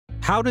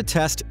How to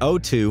test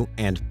O2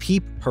 and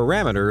PEEP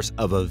parameters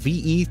of a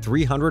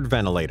VE300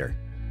 ventilator.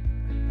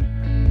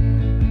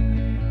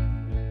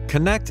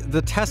 Connect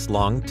the test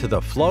lung to the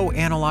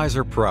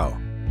FlowAnalyser PRO.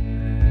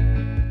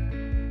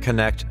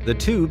 Connect the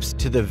tubes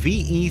to the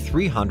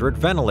VE300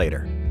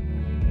 ventilator.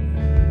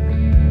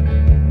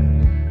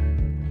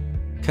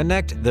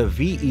 Connect the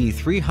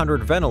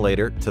VE300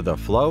 ventilator to the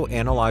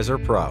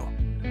FlowAnalyser PRO.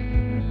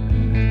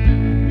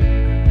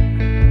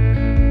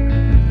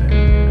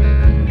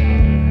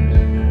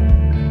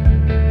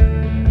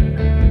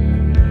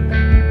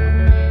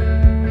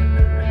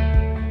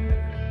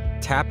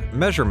 Tap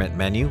Measurement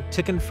menu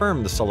to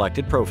confirm the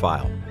selected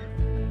profile.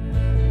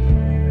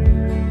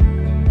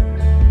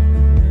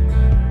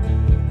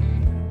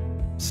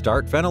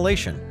 Start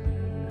ventilation.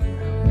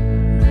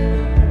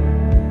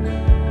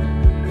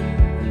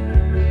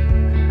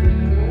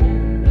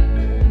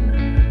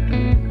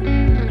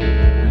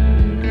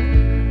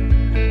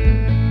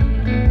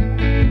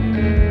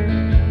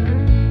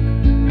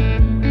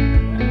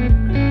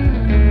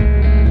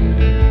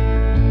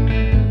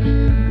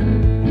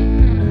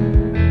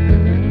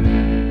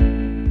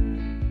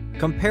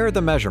 Compare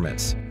the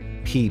measurements.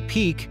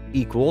 Ppeak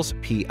equals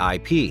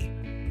PIP.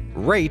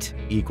 Rate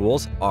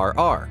equals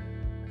RR.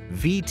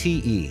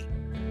 VTE.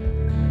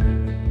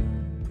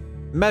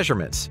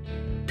 Measurements.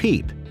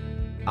 PEEP.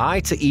 I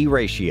to E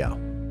ratio.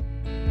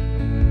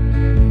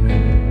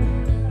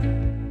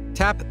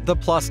 Tap the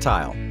plus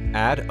tile.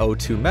 Add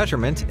O2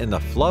 measurement in the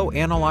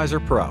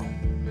FlowAnalyser PRO.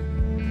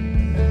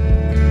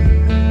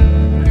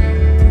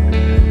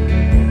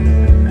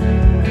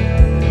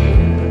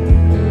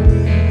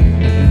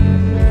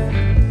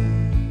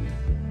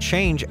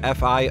 Change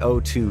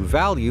FiO2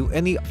 value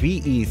in the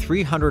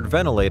VE300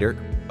 ventilator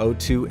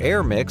O2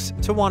 air mix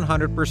to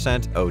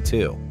 100%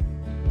 O2.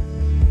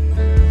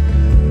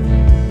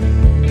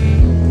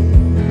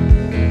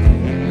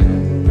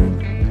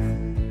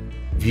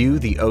 View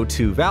the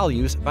O2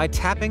 values by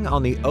tapping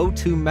on the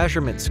O2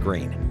 measurement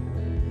screen.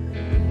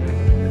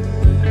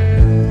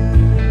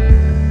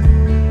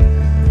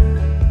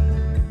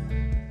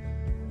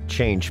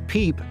 Change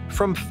PEEP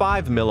from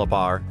 5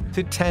 millibar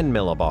to 10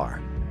 millibar.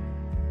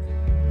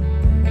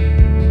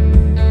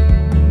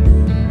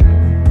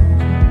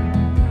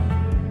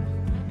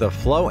 The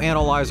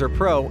FlowAnalyser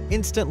PRO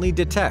instantly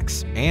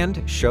detects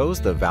and shows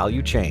the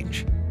value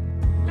change.